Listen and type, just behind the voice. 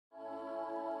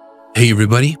Hey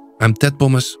everybody, I'm Ted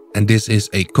Pommes and this is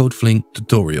a Codefling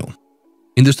tutorial.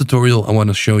 In this tutorial I want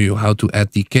to show you how to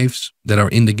add the caves that are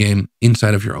in the game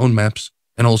inside of your own maps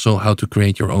and also how to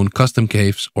create your own custom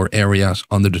caves or areas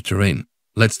under the terrain.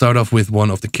 Let's start off with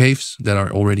one of the caves that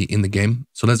are already in the game.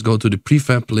 So let's go to the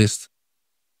prefab list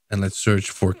and let's search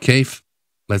for cave.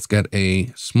 Let's get a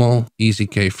small easy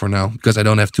cave for now because I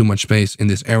don't have too much space in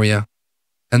this area.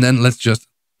 And then let's just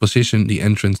position the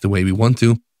entrance the way we want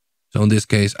to. So in this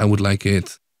case, I would like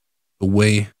it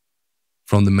away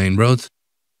from the main road.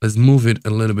 Let's move it a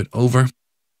little bit over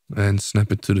and snap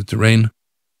it to the terrain.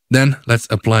 Then let's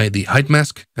apply the height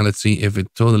mask and let's see if it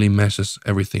totally messes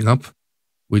everything up,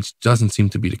 which doesn't seem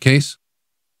to be the case,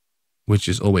 which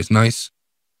is always nice.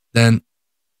 Then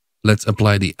let's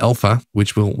apply the alpha,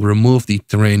 which will remove the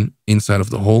terrain inside of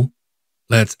the hole.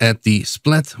 Let's add the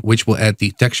splat, which will add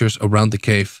the textures around the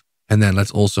cave. And then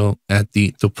let's also add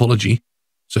the topology,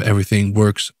 so everything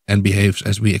works and behaves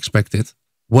as we expected.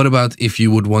 What about if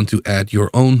you would want to add your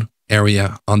own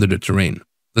area under the terrain?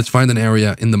 Let's find an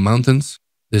area in the mountains.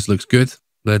 This looks good.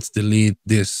 Let's delete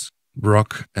this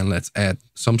rock and let's add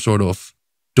some sort of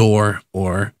door,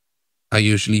 or I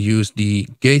usually use the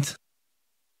gate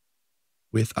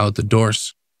without the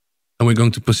doors. And we're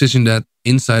going to position that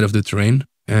inside of the terrain.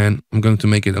 And I'm going to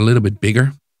make it a little bit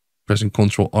bigger, pressing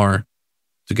Ctrl R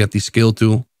to get the scale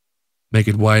tool. Make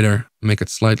it wider, make it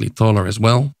slightly taller as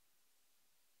well.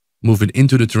 Move it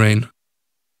into the terrain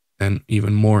and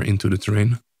even more into the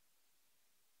terrain.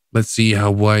 Let's see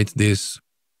how wide this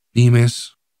beam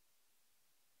is.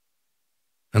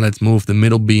 And let's move the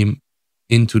middle beam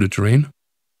into the terrain.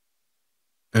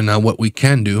 And now what we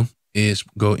can do is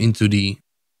go into the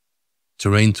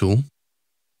terrain tool,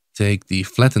 take the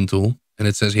flatten tool, and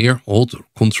it says here, hold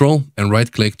Ctrl and right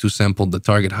click to sample the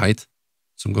target height.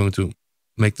 So I'm going to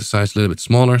make the size a little bit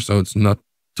smaller so it's not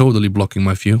totally blocking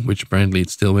my view, which apparently it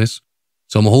still is.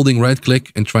 So I'm holding right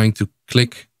click and trying to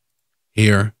click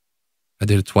here. I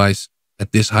did it twice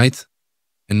at this height.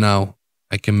 And now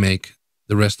I can make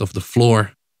the rest of the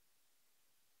floor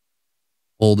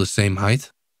all the same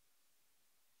height.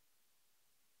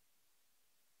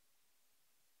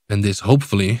 And this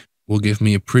hopefully will give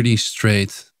me a pretty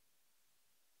straight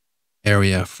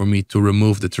area for me to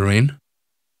remove the terrain.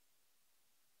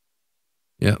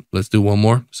 Yeah, let's do one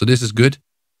more. So this is good.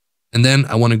 And then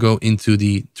I want to go into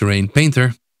the terrain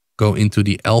painter, go into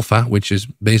the alpha, which is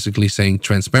basically saying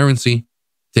transparency,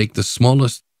 take the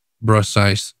smallest brush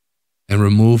size and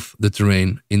remove the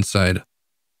terrain inside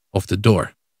of the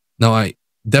door. Now I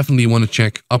definitely want to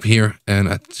check up here, and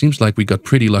it seems like we got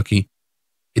pretty lucky.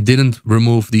 It didn't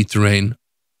remove the terrain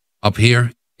up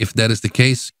here. If that is the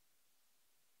case,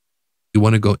 you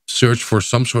want to go search for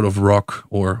some sort of rock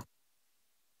or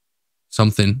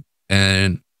something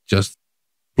and just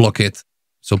block it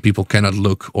so people cannot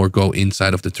look or go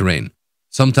inside of the terrain.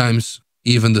 Sometimes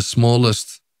even the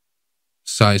smallest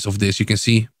size of this, you can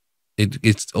see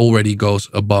it already goes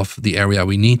above the area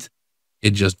we need.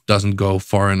 It just doesn't go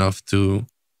far enough to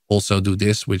also do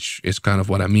this, which is kind of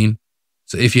what I mean.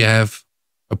 So if you have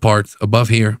a part above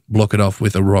here, block it off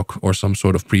with a rock or some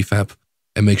sort of prefab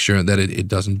and make sure that it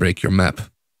doesn't break your map.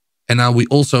 And now we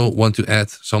also want to add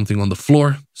something on the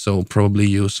floor. So probably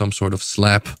use some sort of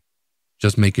slab.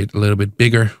 Just make it a little bit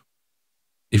bigger.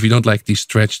 If you don't like the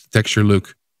stretched texture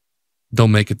look,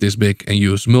 don't make it this big and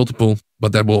use multiple.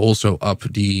 But that will also up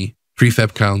the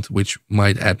prefab count, which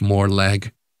might add more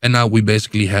lag. And now we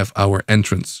basically have our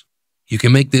entrance. You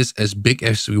can make this as big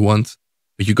as we want,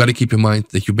 but you got to keep in mind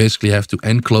that you basically have to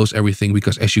enclose everything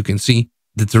because as you can see,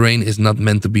 the terrain is not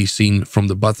meant to be seen from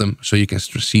the bottom, so you can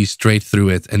see straight through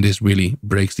it, and this really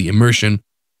breaks the immersion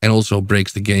and also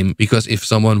breaks the game, because if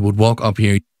someone would walk up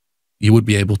here, you would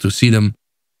be able to see them,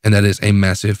 and that is a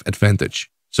massive advantage.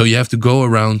 So you have to go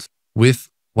around with,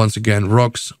 once again,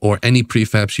 rocks or any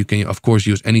prefabs. You can, of course,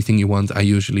 use anything you want. I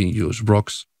usually use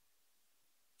rocks.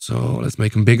 So let's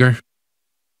make them bigger.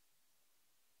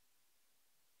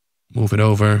 Move it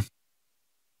over.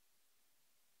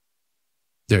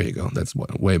 There you go. That's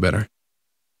way better.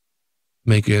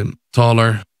 Make it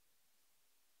taller.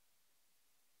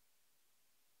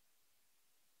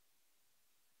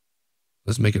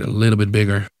 Let's make it a little bit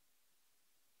bigger.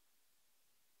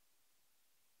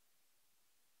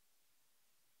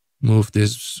 Move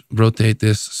this, rotate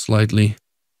this slightly.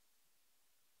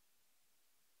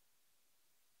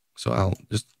 So I'll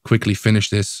just quickly finish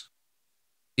this.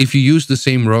 If you use the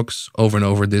same rocks over and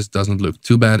over, this doesn't look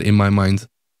too bad in my mind.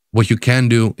 What you can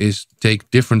do is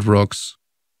take different rocks.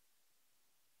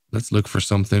 Let's look for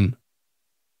something.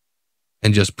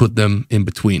 And just put them in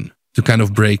between to kind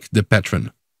of break the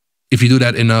pattern. If you do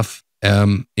that enough,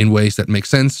 in ways that make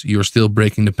sense, you're still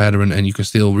breaking the pattern and you can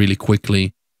still really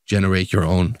quickly generate your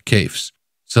own caves.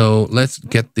 So let's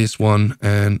get this one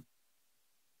and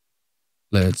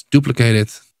let's duplicate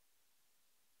it,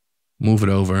 move it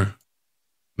over,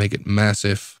 make it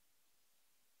massive.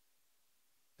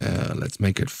 Let's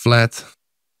make it flat,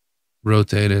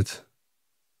 rotate it.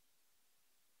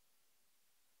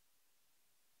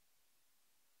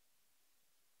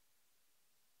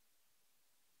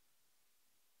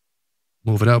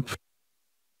 Move it up,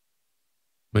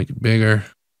 make it bigger.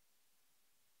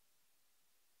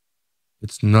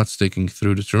 It's not sticking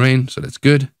through the terrain, so that's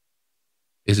good.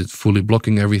 Is it fully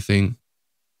blocking everything?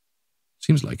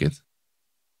 Seems like it.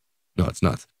 No, it's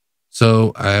not.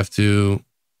 So I have to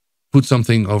put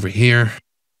something over here,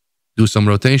 do some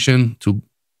rotation to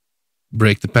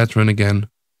break the pattern again,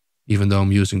 even though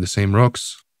I'm using the same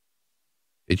rocks.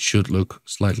 It should look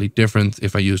slightly different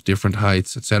if I use different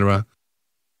heights, etc.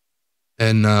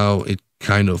 And now it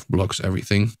kind of blocks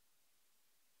everything.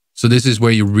 So this is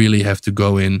where you really have to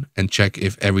go in and check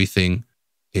if everything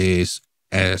is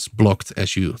as blocked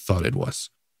as you thought it was.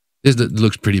 This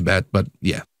looks pretty bad, but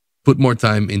yeah, put more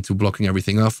time into blocking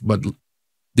everything off. But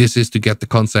this is to get the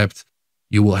concept.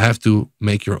 You will have to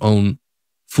make your own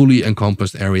fully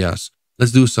encompassed areas.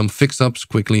 Let's do some fix-ups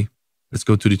quickly. Let's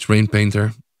go to the terrain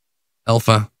painter,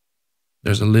 alpha.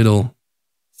 There's a little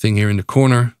thing here in the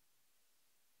corner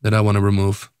that I want to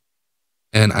remove.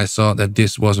 And I saw that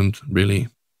this wasn't really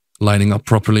lining up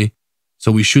properly.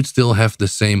 So we should still have the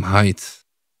same height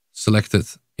selected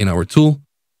in our tool.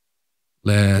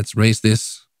 Let's raise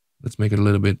this. Let's make it a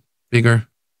little bit bigger.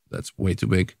 That's way too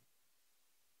big.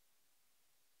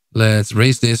 Let's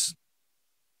raise this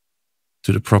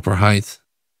to the proper height.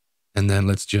 And then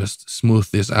let's just smooth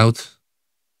this out.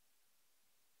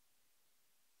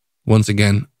 Once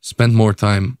again, spend more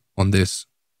time on this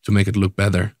to make it look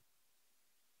better.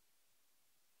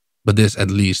 But this at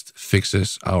least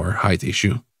fixes our height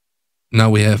issue.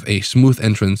 Now we have a smooth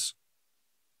entrance.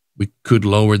 We could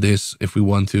lower this if we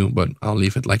want to, but I'll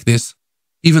leave it like this.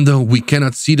 Even though we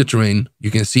cannot see the terrain,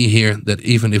 you can see here that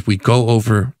even if we go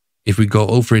over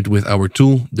it with our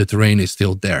tool, the terrain is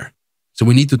still there. So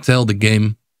we need to tell the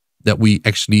game that we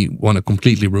actually want to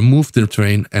completely remove the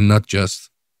terrain and not just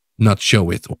not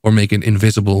show it or make it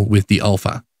invisible with the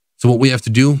alpha. So what we have to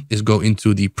do is go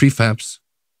into the prefabs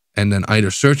and then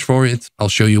either search for it. I'll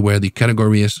show you where the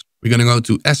category is. We're going to go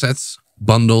to assets,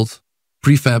 bundled,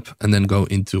 prefab, and then go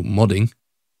into modding.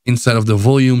 Inside of the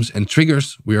volumes and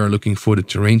triggers, we are looking for the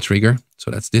terrain trigger. So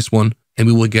that's this one. And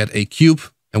we will get a cube.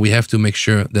 And we have to make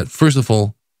sure that first of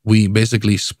all, we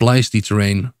basically splice the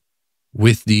terrain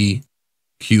with the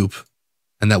cube.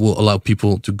 And that will allow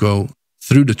people to go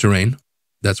through the terrain.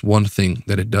 That's one thing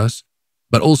that it does.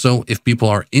 But also, if people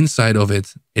are inside of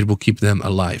it, it will keep them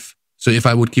alive. So if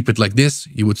I would keep it like this,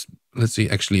 you would, let's see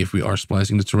actually if we are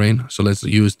splicing the terrain. So let's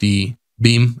use the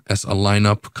beam as a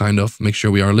lineup, kind of. Make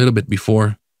sure we are a little bit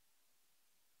before.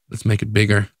 Let's make it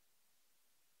bigger.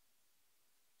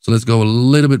 So let's go a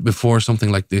little bit before.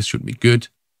 Something like this should be good.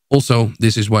 Also,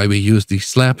 this is why we use the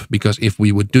slab, because if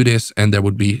we would do this and there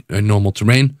would be a normal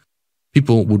terrain,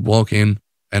 people would walk in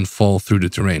and fall through the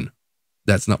terrain.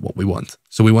 That's not what we want.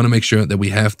 So we want to make sure that we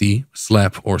have the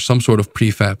slab or some sort of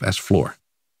prefab as floor.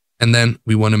 And then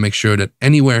we want to make sure that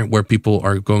anywhere where people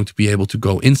are going to be able to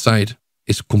go inside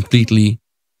is completely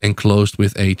enclosed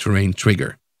with a terrain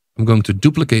trigger. I'm going to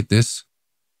duplicate this,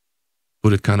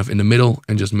 put it kind of in the middle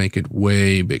and just make it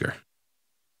way bigger.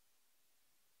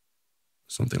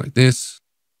 Something like this.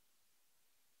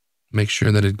 Make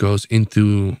sure that it goes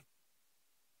into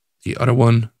the other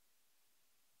one,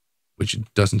 which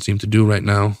it doesn't seem to do right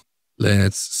now.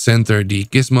 Let's center the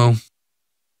gizmo.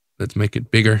 Let's make it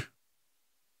bigger.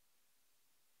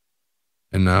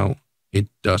 And now it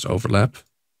does overlap.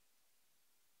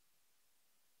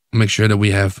 Make sure that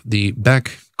we have the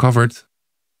back covered,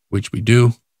 which we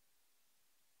do.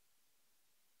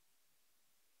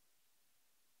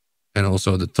 And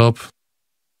also the top.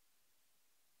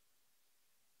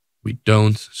 We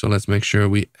don't, so let's make sure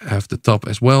we have the top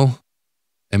as well.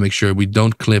 And make sure we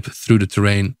don't clip through the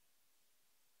terrain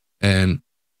and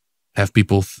have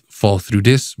people fall through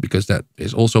this, because that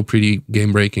is also pretty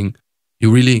game breaking.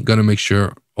 You really gotta make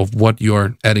sure of what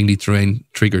you're adding the terrain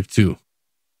trigger to.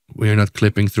 We're not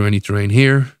clipping through any terrain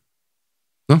here.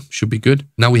 No, should be good.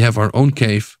 Now we have our own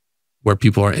cave where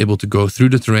people are able to go through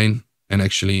the terrain and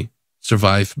actually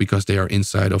survive because they are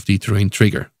inside of the terrain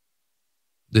trigger.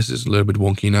 This is a little bit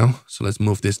wonky now, so let's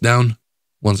move this down.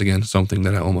 Once again, something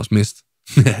that I almost missed.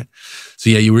 So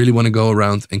yeah, you really want to go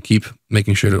around and keep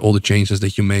making sure that all the changes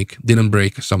that you make didn't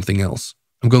break something else.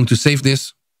 I'm going to save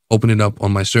this. open it up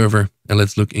on my server, and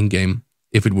let's look in game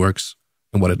if it works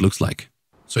and what it looks like.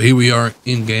 So here we are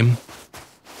in game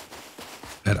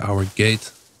at our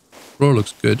gate. Floor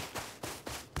looks good.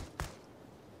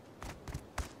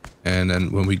 And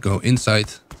then when we go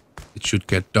inside, it should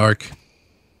get dark.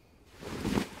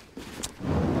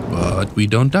 But we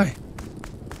don't die.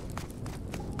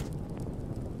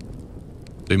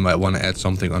 So you might want to add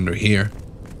something under here.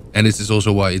 And this is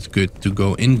also why it's good to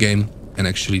go in-game and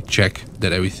actually check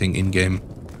that everything in-game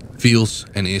feels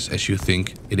and is as you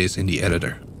think it is in the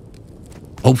editor.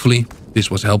 Hopefully this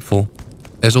was helpful.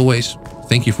 As always,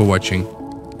 thank you for watching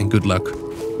and good luck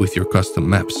with your custom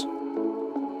maps.